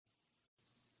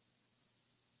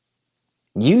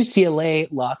UCLA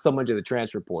lost someone to the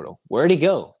transfer portal. Where'd he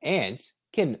go? And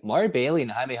can Amari Bailey and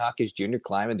Jaime Jaquez Jr.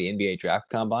 climb in the NBA draft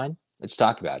combine? Let's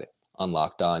talk about it on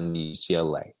Locked On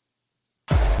UCLA.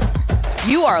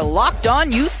 You are Locked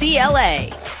On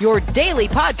UCLA, your daily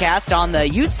podcast on the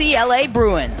UCLA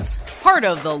Bruins. Part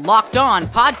of the Locked On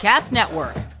Podcast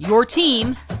Network, your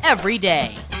team every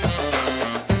day.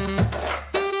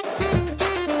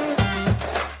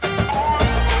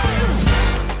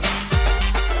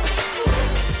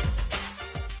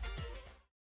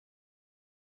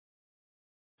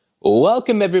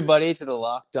 Welcome, everybody, to the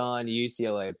Locked On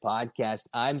UCLA podcast.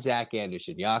 I'm Zach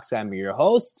Anderson. I'm your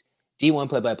host, D1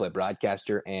 play-by-play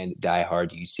broadcaster, and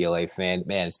diehard UCLA fan.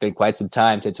 Man, it's been quite some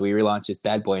time since we relaunched this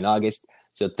bad boy in August.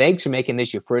 So thanks for making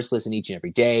this your first listen each and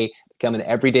every day. Become an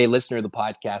everyday listener of the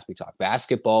podcast. We talk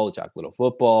basketball, we talk little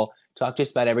football, talk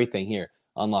just about everything here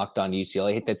on Locked On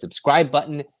UCLA. Hit that subscribe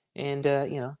button and,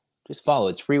 just follow.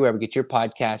 It's free wherever you get your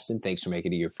podcasts. And thanks for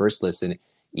making it your first listen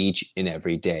each and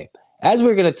every day. As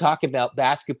we're going to talk about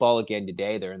basketball again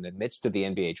today, they're in the midst of the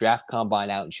NBA draft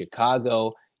combine out in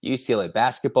Chicago. UCLA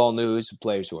basketball news,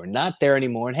 players who are not there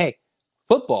anymore. And hey,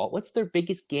 football, what's their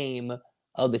biggest game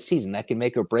of the season that can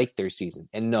make or break their season?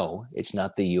 And no, it's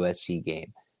not the USC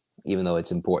game, even though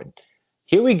it's important.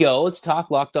 Here we go. Let's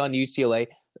talk Locked On UCLA.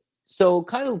 So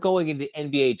kind of going into the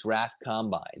NBA draft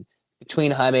combine between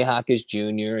Jaime Jaquez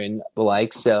Jr. and the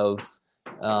likes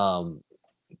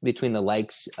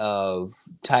of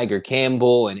Tiger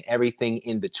Campbell and everything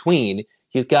in between,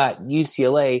 you've got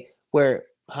UCLA where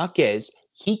Jaquez,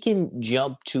 he can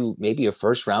jump to maybe a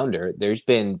first rounder. There's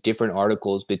been different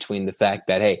articles between the fact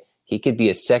that, hey, he could be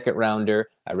a second rounder.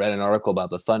 I read an article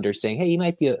about the Thunder saying, hey, he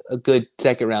might be a good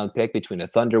second round pick between a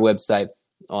Thunder website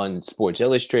on Sports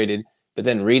Illustrated. But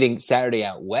then reading Saturday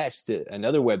Out West,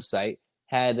 another website,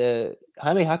 had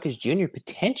Jaime Jaquez Jr.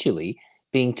 potentially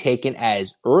being taken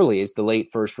as early as the late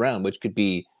first round, which could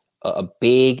be a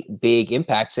big, big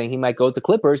impact, saying he might go with the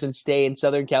Clippers and stay in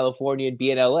Southern California and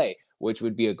be in LA, which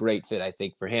would be a great fit, I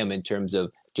think, for him in terms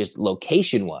of just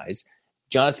location-wise.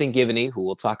 Jonathan Givney, who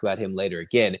we'll talk about him later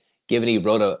again, Givney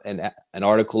wrote an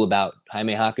article about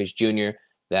Jaime Jaquez Jr.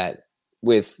 that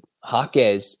with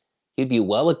Jaquez, he'd be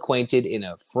well acquainted in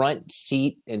a front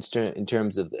seat in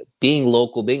terms of being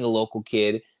local, being a local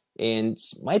kid, and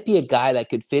might be a guy that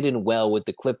could fit in well with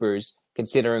the Clippers,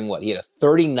 considering he had a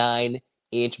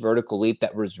 39-inch vertical leap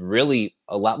that was really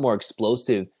a lot more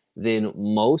explosive than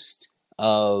most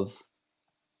of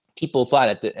people thought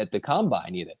at the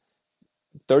combine. He had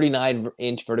a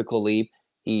 39-inch vertical leap.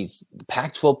 He's the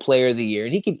Pac-12 Player of the Year,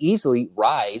 and he could easily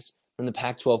rise from the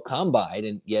Pac-12 combine.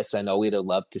 And yes, I know we'd have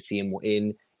loved to see him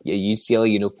in a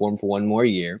UCLA uniform for one more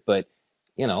year, but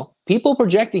people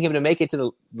projecting him to make it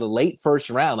to the late first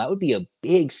round, that would be a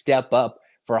big step up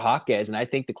for Jaquez. And I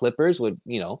think the Clippers would,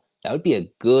 that would be a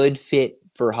good fit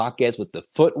for Jaquez with the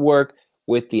footwork,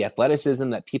 with the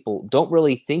athleticism that people don't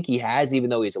really think he has,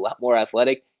 even though he's a lot more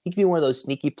athletic. He could be one of those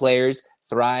sneaky players,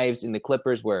 thrives in the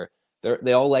Clippers where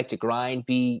they all like to grind,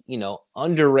 be,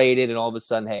 underrated, and all of a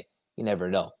sudden, hey, you never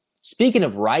know. Speaking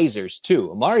of risers, too,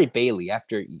 Amari Bailey,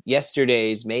 after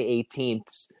yesterday's May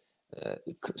 18th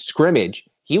scrimmage,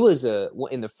 he was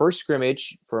in the first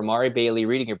scrimmage for Amari Bailey,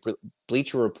 reading a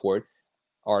Bleacher Report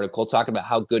article talking about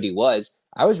how good he was.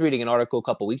 I was reading an article a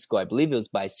couple weeks ago, I believe it was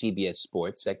by CBS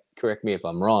Sports, correct me if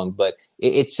I'm wrong, but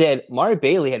it said Amari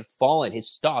Bailey had fallen his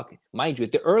stock. Mind you,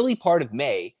 at the early part of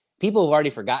May, people have already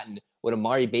forgotten what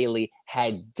Amari Bailey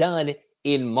had done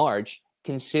in March,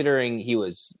 considering he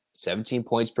was 17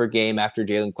 points per game after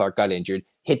Jalen Clark got injured,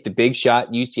 hit the big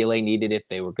shot UCLA needed if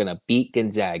they were going to beat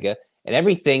Gonzaga, and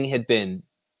everything had been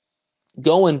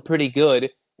going pretty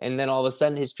good, and then all of a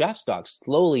sudden his draft stock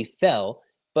slowly fell,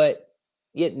 but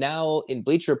yet now in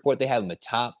Bleacher Report they have him a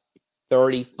top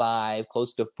 35,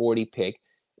 close to 40 pick,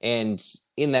 and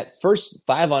in that first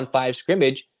 5-on-5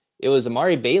 scrimmage, it was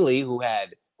Amari Bailey who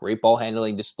had great ball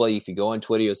handling display. If you go on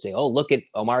Twitter, you'll say, oh, look at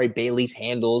Amari Bailey's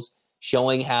handles,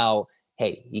 showing how,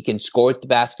 hey, he can score with the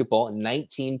basketball,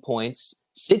 19 points,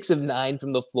 6 of 9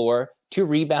 from the floor, 2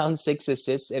 rebounds, 6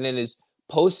 assists, and in his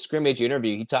post-scrimmage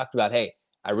interview, he talked about, hey,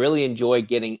 I really enjoy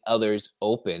getting others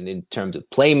open in terms of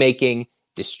playmaking,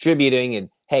 distributing, and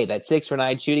hey, that 6 for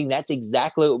 9 shooting, that's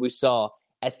exactly what we saw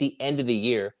at the end of the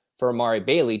year for Amari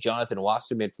Bailey. Jonathan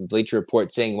Wasserman from Bleacher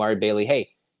Report saying Amari Bailey, hey,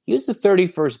 he was the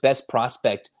 31st best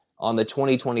prospect on the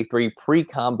 2023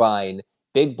 pre-combine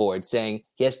big board, saying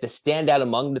he has to stand out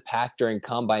among the pack during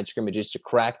combine scrimmages to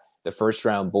crack the first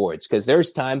round boards. Because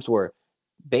there's times where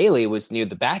Bailey was near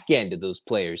the back end of those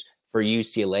players for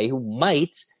UCLA who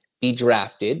might be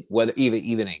drafted, whether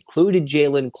even included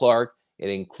Jalen Clark. It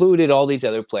included all these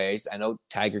other players. I know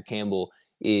Tiger Campbell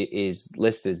is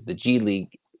listed as the G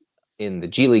League in the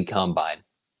G League Combine.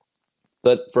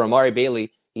 But for Amari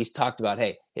Bailey, he's talked about,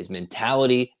 hey, his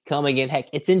mentality coming in. Heck,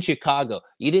 it's in Chicago.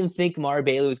 You didn't think Amari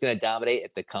Bailey was going to dominate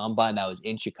at the Combine that was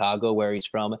in Chicago, where he's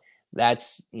from.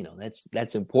 That's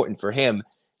important for him.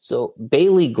 So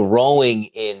Bailey growing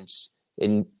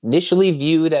initially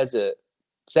viewed as a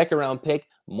second round pick,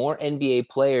 more NBA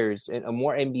players and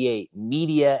more NBA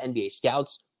media, NBA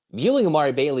scouts viewing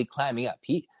Amari Bailey climbing up.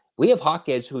 We have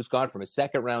Jaquez, who's gone from a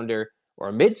second rounder or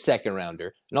a mid-second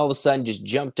rounder, and all of a sudden just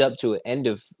jumped up to an end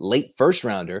of late first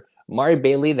rounder. Amari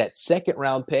Bailey, that second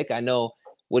round pick, I know,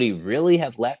 would he really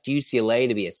have left UCLA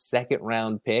to be a second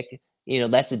round pick?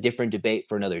 That's a different debate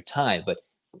for another time. But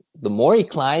the more he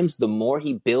climbs, the more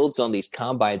he builds on these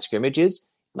combine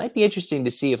scrimmages. It might be interesting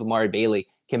to see if Amari Bailey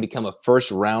can become a first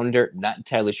rounder. Not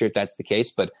entirely sure if that's the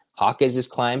case, but Jaquez has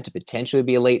climbed to potentially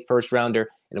be a late first rounder,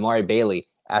 and Amari Bailey,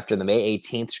 after the May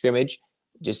 18th scrimmage,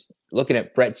 just looking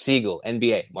at Brett Siegel,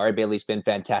 NBA, Amari Bailey's been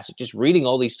fantastic. Just reading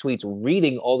all these tweets,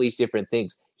 reading all these different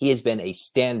things, he has been a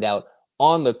standout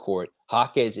on the court.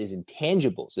 Jaquez's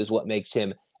intangibles is what makes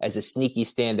him as a sneaky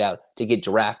standout to get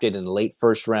drafted in the late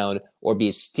first round or be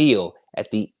a steal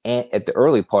at the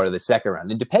early part of the second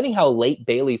round. And depending how late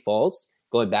Bailey falls,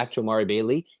 going back to Amari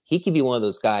Bailey, he could be one of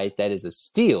those guys that is a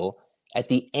steal at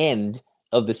the end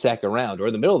of the second round or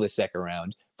in the middle of the second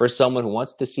round for someone who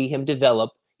wants to see him develop.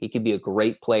 He could be a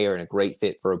great player and a great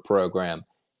fit for a program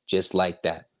just like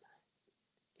that.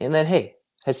 And then, hey,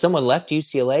 has someone left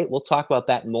UCLA? We'll talk about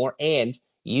that more and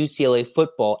UCLA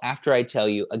football after I tell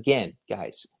you again,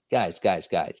 guys. I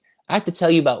have to tell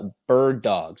you about bird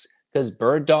dogs because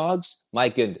bird dogs, my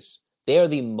goodness, they are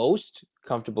the most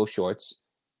comfortable shorts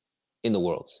in the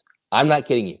world. I'm not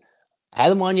kidding you. I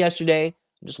had them on yesterday.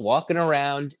 I'm just walking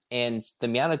around, and the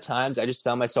amount of times I just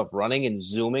found myself running and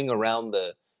zooming around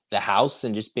the house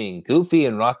and just being goofy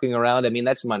and rocking around. I mean,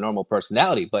 that's my normal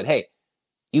personality. But hey,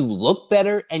 you look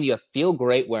better and you feel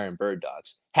great wearing bird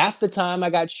dogs. Half the time I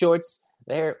got shorts,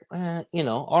 they're,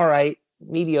 all right,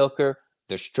 mediocre.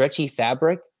 They're stretchy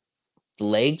fabric. The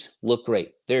legs look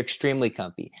great. They're extremely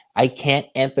comfy. I can't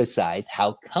emphasize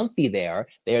how comfy they are.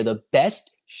 They are the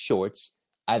best shorts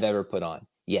I've ever put on.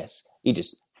 Yes, you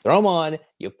just throw them on,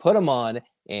 you put them on,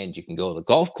 and you can go to the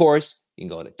golf course. You can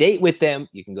go on a date with them.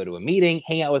 You can go to a meeting,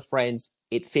 hang out with friends.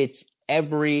 It fits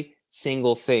every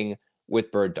single thing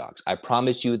with bird dogs. I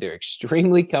promise you, they're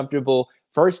extremely comfortable.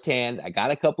 Firsthand, I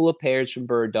got a couple of pairs from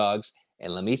bird dogs.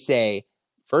 And let me say,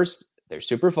 first, they're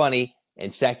super funny.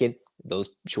 And second, those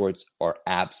shorts are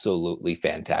absolutely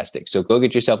fantastic. So go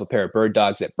get yourself a pair of bird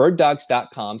dogs at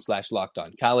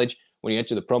birddogs.com/lockedoncollege. When you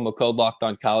enter the promo code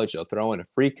LockedOnCollege, they'll throw in a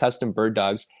free custom bird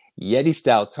dogs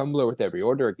Yeti-style tumbler with every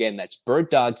order. Again, that's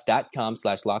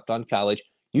birddogs.com/lockedoncollege.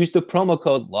 Use the promo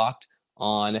code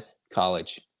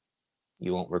LockedOnCollege.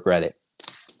 You won't regret it.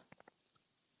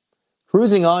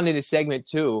 Cruising on into segment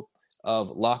 2 of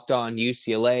Locked On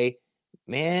UCLA.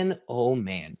 Man, oh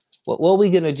man. What are we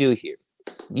going to do here?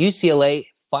 UCLA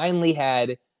finally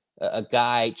had a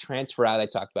guy transfer out. I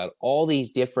talked about all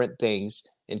these different things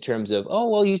in terms of,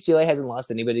 UCLA hasn't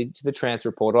lost anybody to the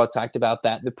transfer portal. I talked about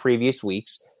that in the previous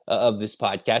weeks of this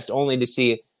podcast, only to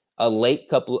see a late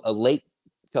couple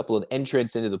of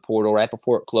entrants into the portal right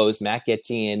before it closed. Mac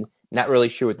Etienne, not really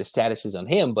sure what the status is on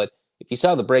him, but if you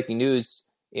saw the breaking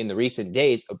news in the recent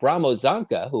days, Abramo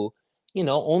Zanka, who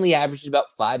only averaged about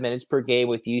 5 minutes per game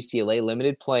with UCLA,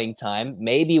 limited playing time,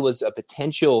 maybe was a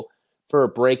potential for a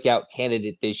breakout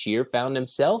candidate this year, found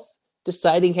himself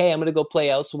deciding, hey, I'm going to go play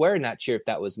elsewhere. Not sure if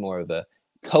that was more of a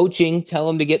coaching, tell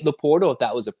him to get in the portal, if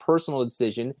that was a personal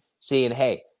decision, seeing,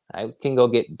 hey, I can go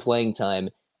get playing time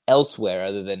elsewhere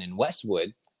other than in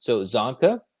Westwood. So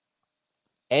Zonka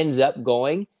ends up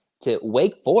going to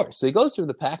Wake Forest. So he goes from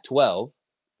the Pac-12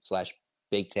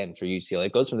 / Big Ten for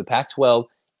UCLA, goes from the Pac-12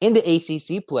 into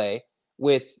ACC play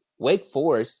with Wake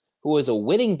Forest, who was a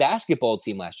winning basketball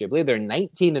team last year. I believe they're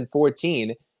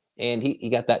 19-14, and he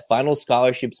got that final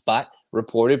scholarship spot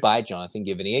reported by Jonathan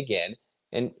Givney again.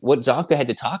 And what Zonka had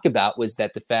to talk about was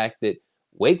that the fact that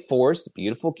Wake Forest,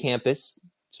 beautiful campus,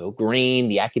 so green,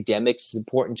 the academics is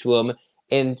important to him.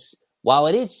 And while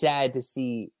it is sad to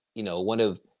see, one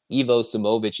of Ivo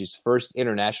Simovich's first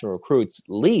international recruits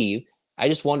leave, I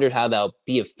just wondered how that'll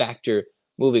be a factor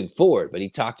moving forward. But he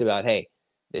talked about, hey,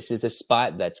 this is a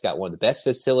spot that's got one of the best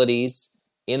facilities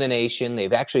in the nation.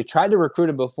 They've actually tried to recruit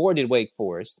him before, did Wake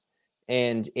Forest.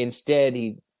 And instead,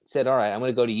 he said, all right, I'm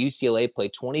going to go to UCLA, play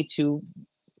 22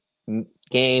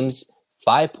 games,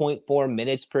 5.4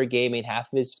 minutes per game, made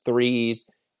half of his threes,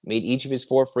 made each of his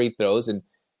 4 free throws, and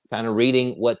kind of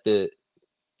reading what the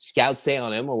scouts say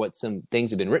on him or what some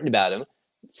things have been written about him.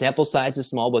 sample size is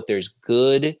small, but there's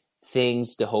good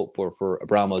things to hope for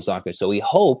Abramo Zonka. So we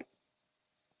hope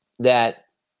that,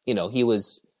 he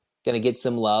was going to get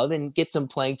some love and get some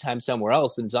playing time somewhere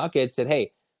else. And Zonka had said,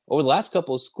 hey, over the last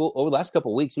couple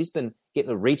of weeks, he's been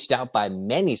getting reached out by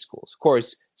many schools. Of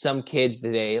course, some kids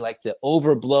today like to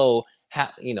overblow, so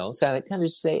I kind of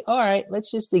just say, all right,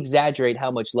 let's just exaggerate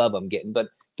how much love I'm getting. But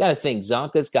got to think,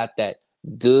 Zonka's got that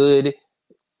good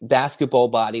basketball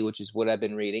body, which is what I've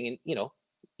been reading. And,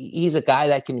 he's a guy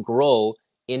that can grow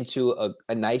into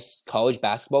a nice college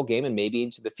basketball game and maybe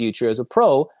into the future as a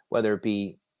pro, whether it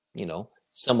be,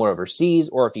 somewhere overseas,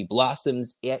 or if he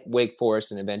blossoms at Wake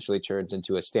Forest and eventually turns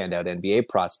into a standout NBA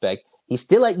prospect. He's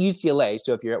still at UCLA.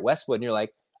 So if you're at Westwood and you're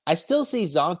like, I still see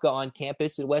Zonka on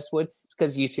campus at Westwood, it's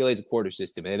because UCLA is a quarter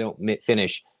system and they don't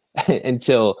finish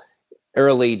until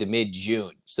early to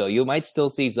mid-June. So you might still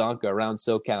see Zonka around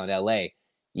SoCal and LA.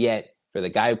 Yet for the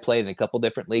guy who played in a couple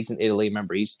different leagues in Italy,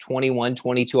 remember, he's 21,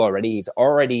 22 already. He's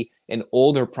already an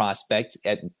older prospect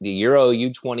at the Euro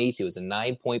U20s. He was a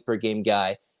 9-point per game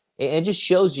guy. It just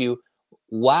shows you,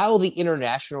 while the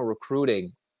international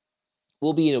recruiting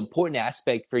will be an important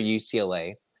aspect for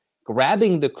UCLA,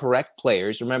 grabbing the correct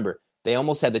players. Remember, they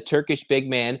almost had the Turkish big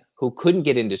man who couldn't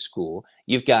get into school.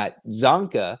 You've got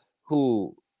Zonka,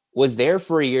 who was there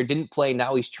for a year, didn't play.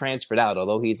 Now he's transferred out,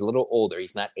 although he's a little older.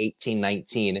 He's not 18,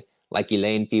 19 like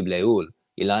Ilan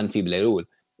Fibleul.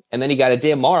 And then you got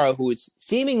a Amari who is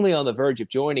seemingly on the verge of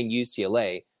joining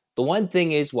UCLA. The one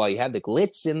thing is, while you have the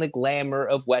glitz and the glamour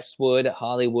of Westwood,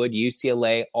 Hollywood,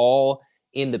 UCLA, all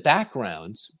in the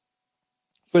backgrounds,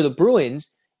 for the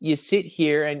Bruins, you sit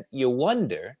here and you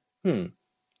wonder,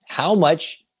 how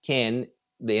much can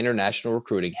the international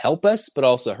recruiting help us, but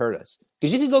also hurt us?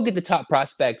 Because you can go get the top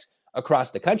prospects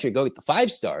across the country, go get the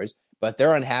 5 stars, but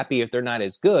they're unhappy if they're not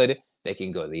as good. They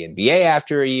can go to the NBA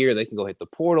after a year. They can go hit the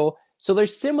portal. So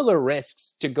there's similar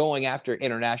risks to going after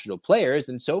international players.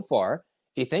 And so far,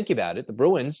 if you think about it, the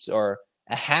Bruins are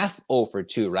a half 0 for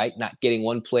 2, right? Not getting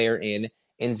one player in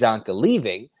Zonka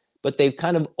leaving, but they've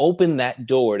kind of opened that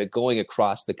door to going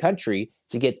across the country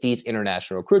to get these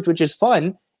international recruits, which is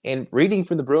fun. And reading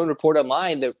from the Bruin Report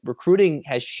Online, that recruiting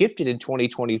has shifted in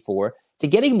 2024 to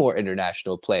getting more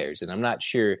international players. And I'm not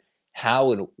sure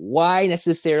how and why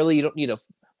necessarily. You don't need a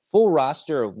full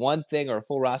roster of one thing or a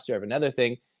full roster of another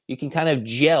thing. You can kind of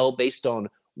gel based on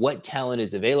what talent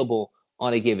is available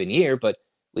on a given year, but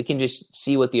we can just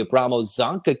see what the Abramo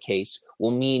Zonka case will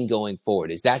mean going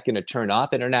forward. Is that going to turn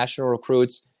off international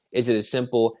recruits? Is it as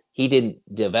simple, he didn't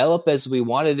develop as we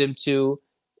wanted him to?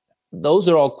 Those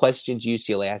are all questions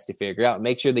UCLA has to figure out.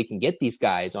 Make sure they can get these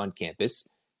guys on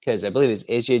campus, because I believe it's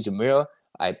Ece Jamiro.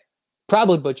 I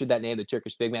probably butchered that name, the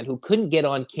Turkish big man, who couldn't get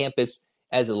on campus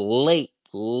as a late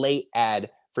ad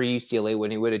for UCLA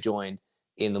when he would have joined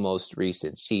in the most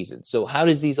recent season. So how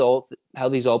these all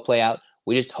play out?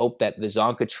 We just hope that the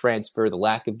Zonka transfer, the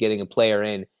lack of getting a player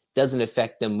in, doesn't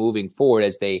affect them moving forward,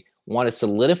 as they want to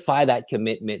solidify that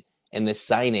commitment and the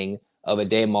signing of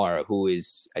a Amari, who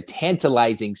is a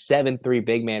tantalizing 7'3"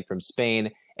 big man from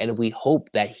Spain. And we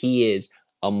hope that he is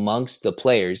amongst the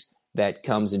players that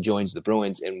comes and joins the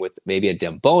Bruins. And with maybe a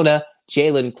Dembona,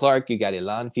 Jalen Clark, you got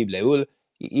Ilan Fibleul.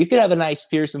 You could have a nice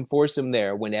fearsome foursome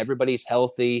there when everybody's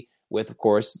healthy, with, of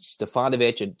course,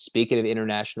 Stefanovic. And speaking of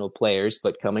international players,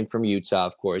 but coming from Utah,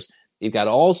 of course, you've got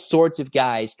all sorts of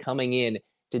guys coming in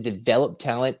to develop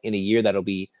talent in a year that'll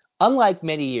be unlike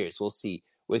many years we'll see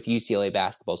with UCLA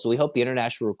basketball. So we hope the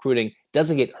international recruiting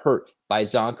doesn't get hurt by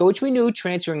Zonka, which we knew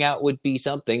transferring out would be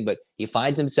something, but he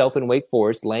finds himself in Wake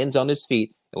Forest, lands on his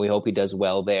feet, and we hope he does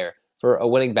well there for a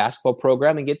winning basketball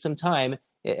program and get some time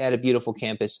at a beautiful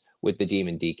campus with the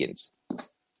Demon Deacons.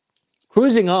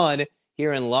 Cruising on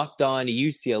here in Locked On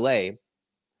UCLA,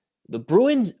 the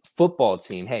Bruins football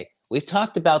team, hey, we've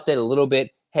talked about that a little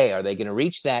bit. Hey, are they going to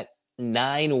reach that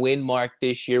 9-win mark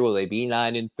this year? Will they be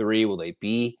 9-3? Will they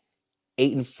be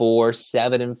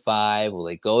 8-4, 7-5? Will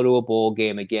they go to a bowl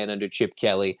game again under Chip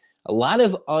Kelly? A lot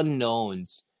of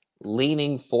unknowns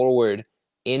leaning forward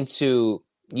into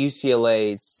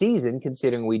UCLA's season,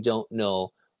 considering we don't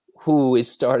know who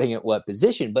is starting at what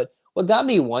position. But what got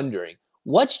me wondering,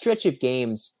 what stretch of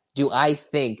games do I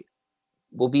think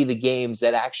will be the games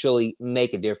that actually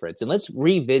make a difference? And let's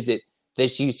revisit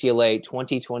this UCLA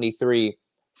 2023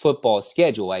 football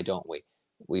schedule, why don't we?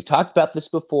 We've talked about this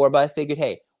before, but I figured,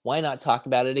 hey, why not talk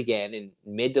about it again in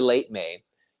mid to late May?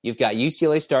 You've got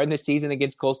UCLA starting the season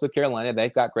against Coastal Carolina.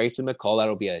 They've got Grayson McCall.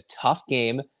 That'll be a tough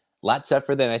game, a lot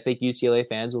tougher than I think UCLA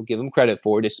fans will give them credit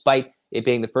for, despite it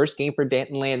being the first game for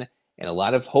Danton Lynn and a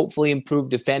lot of hopefully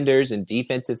improved defenders and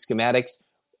defensive schematics.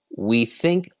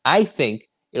 I think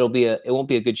it won't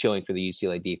be a good showing for the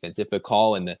UCLA defense if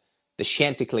McCall and the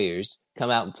Chanticleers come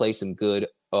out and play some good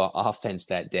offense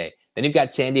that day. Then you've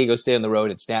got San Diego State on the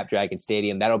road at Snapdragon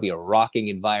Stadium. That'll be a rocking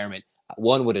environment.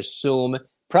 One would assume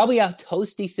probably a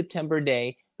toasty September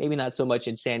day, maybe not so much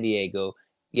in San Diego.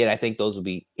 Yet I think those will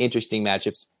be interesting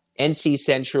matchups. NC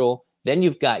Central. Then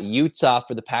you've got Utah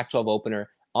for the Pac-12 opener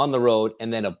on the road,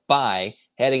 and then a bye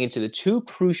heading into the two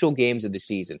crucial games of the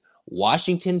season.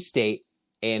 Washington State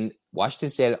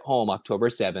at home October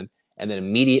 7th, and then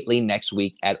immediately next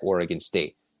week at Oregon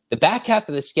State. The back half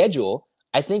of the schedule,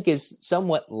 I think, is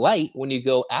somewhat light when you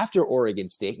go after Oregon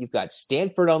State. You've got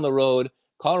Stanford on the road,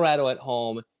 Colorado at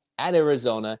home, at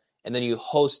Arizona, and then you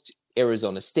host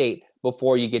Arizona State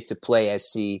before you get to play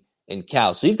SC and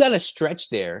Cal. So you've got a stretch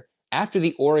there after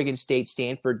the Oregon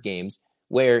State-Stanford games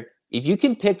where if you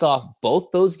can pick off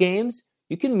both those games,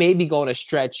 you can maybe go on a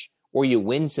stretch where you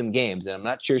win some games. And I'm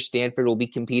not sure Stanford will be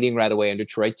competing right away under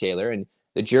Troy Taylor, and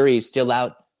the jury is still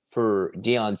out for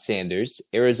Deion Sanders.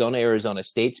 Arizona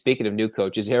State. Speaking of new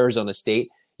coaches, Arizona State,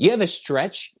 you have a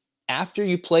stretch after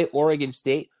you play Oregon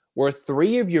State where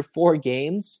 3 of your 4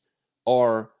 games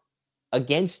are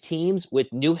against teams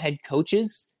with new head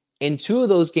coaches, and 2 of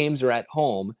those games are at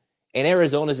home. And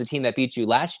Arizona is a team that beat you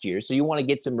last year, so you want to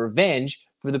get some revenge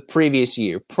for the previous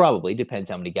year. Probably depends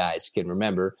how many guys can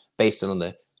remember based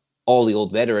on all the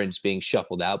old veterans being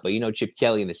shuffled out. But Chip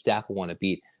Kelly and the staff will want to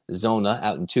beat Zona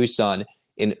out in Tucson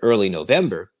in early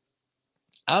November.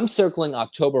 I'm circling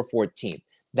October 14th.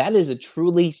 That is a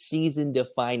truly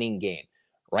season-defining game.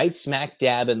 Right smack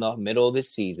dab in the middle of the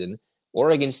season,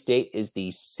 Oregon State is the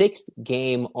 6th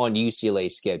game on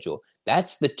UCLA's schedule.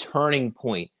 That's the turning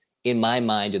point in my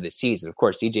mind of the season. Of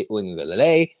course, DJ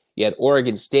Uiagalelei, you had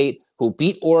Oregon State, who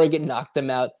beat Oregon, knocked them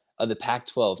out of the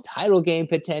Pac-12 title game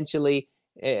potentially,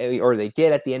 or they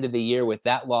did at the end of the year with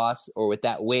that loss or with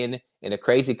that win in a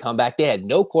crazy comeback. They had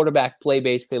no quarterback play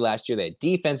basically last year. They had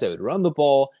defense that would run the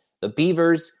ball. The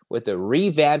Beavers, with the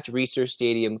revamped Research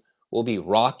Stadium, will be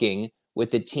rocking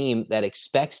with a team that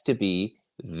expects to be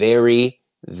very,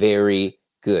 very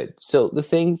good. So the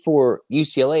thing for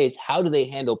UCLA is how do they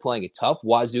handle playing a tough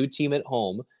Wazoo team at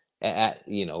home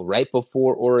right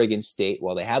before Oregon State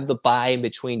while they have the bye in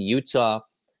between Utah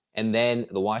and then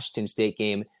the Washington State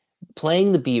game.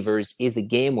 Playing the Beavers is a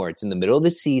game where it's in the middle of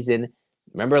the season.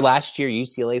 Remember last year,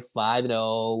 UCLA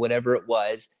 5-0, whatever it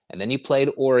was, and then you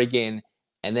played Oregon,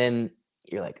 and then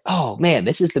you're like, oh man,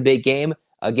 this is the big game.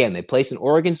 Again, they place an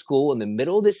Oregon school in the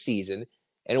middle of the season,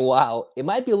 and while it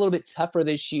might be a little bit tougher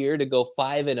this year to go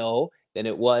 5-0 than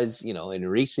it was, in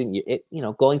recent years,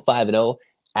 going 5-0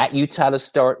 at Utah to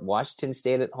start, Washington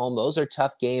State at home, those are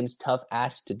tough games, tough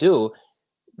asks to do.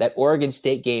 That Oregon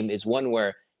State game is one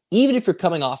where even if you're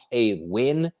coming off a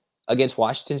win against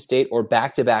Washington State or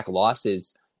back-to-back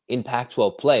losses in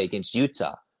Pac-12 play against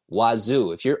Utah,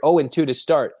 Wazoo, if you're 0-2 to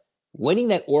start, winning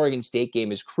that Oregon State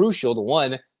game is crucial to,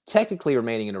 one, technically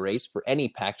remaining in a race for any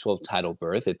Pac-12 title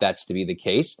berth, if that's to be the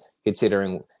case,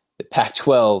 considering the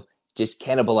Pac-12 just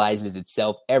cannibalizes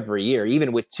itself every year.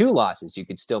 Even with 2 losses, you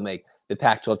could still make the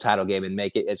Pac-12 title game and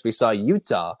make it, as we saw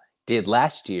Utah did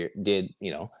last year,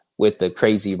 with the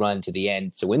crazy run to the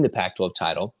end to win the Pac-12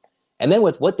 title. And then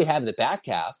with what they have in the back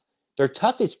half, their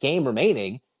toughest game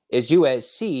remaining is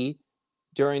USC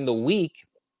during the week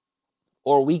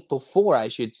before, I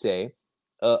should say,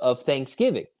 of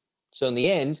Thanksgiving. So in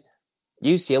the end,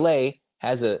 UCLA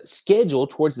has a schedule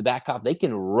towards the back half. They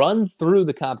can run through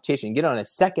the competition, get on a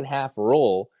second half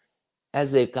roll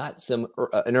as they've got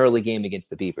an early game against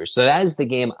the Beavers. So that is the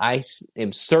game I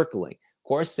am circling. Of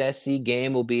course, the SC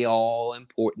game will be all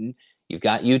important. You've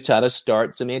got Utah to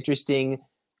start, some interesting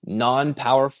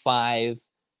non-Power 5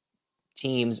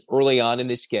 teams early on in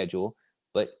the schedule.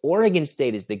 But Oregon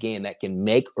State is the game that can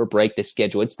make or break the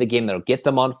schedule. It's the game that'll get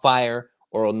them on fire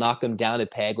or will knock them down a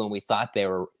peg when we thought they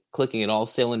were clicking in all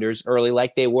cylinders early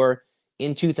like they were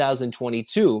in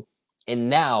 2022. And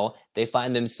now they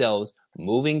find themselves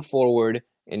moving forward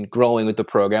and growing with the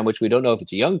program, which we don't know if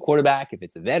it's a young quarterback, if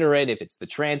it's a veteran, if it's the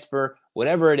transfer,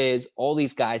 whatever it is. All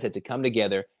these guys had to come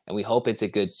together, and we hope it's a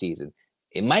good season.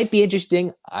 It might be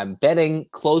interesting. I'm betting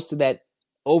close to that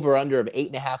over-under of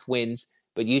 8.5 wins,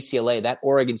 but UCLA, that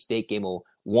Oregon State game will,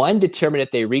 one, determine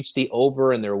if they reach the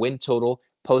over in their win total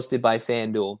posted by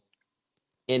FanDuel,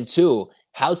 and 2,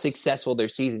 how successful their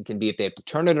season can be if they have to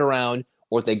turn it around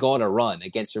or if they go on a run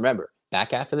against, remember,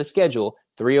 back half of the schedule,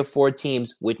 3 or 4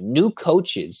 teams with new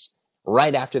coaches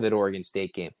right after that Oregon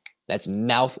State game. That's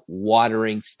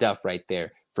mouth-watering stuff right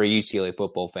there for UCLA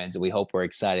football fans, and we hope we're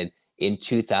excited in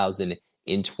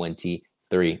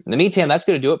 2023. In the meantime, that's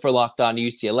going to do it for Locked On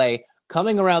UCLA.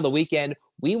 Coming around the weekend,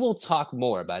 we will talk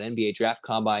more about NBA draft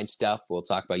combine stuff. We'll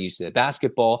talk about UCLA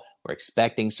basketball. We're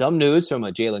expecting some news from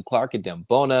a Jalen Clark, a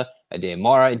Dembona, a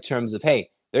Amari in terms of, hey,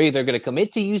 they're either going to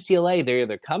commit to UCLA, they're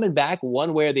either coming back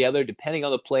one way or the other, depending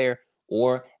on the player,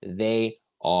 or they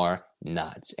are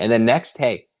not. And then next,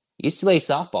 hey, UCLA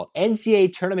softball,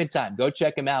 NCAA tournament time. Go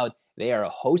check them out. They are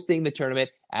hosting the tournament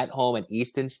at home at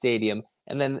Easton Stadium.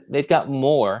 And then they've got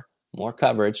more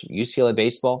coverage. UCLA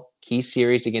baseball, key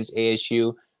series against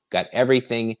ASU. Got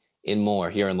everything and more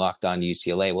here in Locked On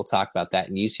UCLA. We'll talk about that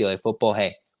in UCLA football.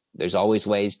 Hey, there's always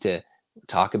ways to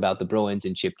talk about the Bruins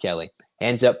and Chip Kelly.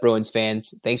 Hands up, Bruins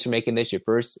fans. Thanks for making this your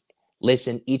first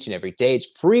listen each and every day. It's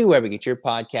free wherever you get your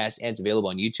podcast, and it's available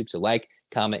on YouTube. So like,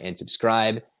 comment, and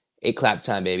subscribe. 8 clap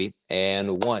time, baby.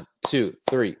 And 1, 2,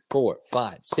 3, 4,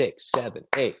 5, 6, 7,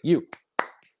 8.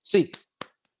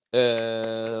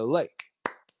 UCLA.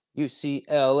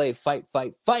 UCLA. Fight,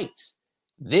 fight, fight.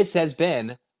 This has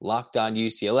been Locked On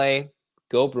UCLA.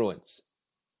 Go Bruins.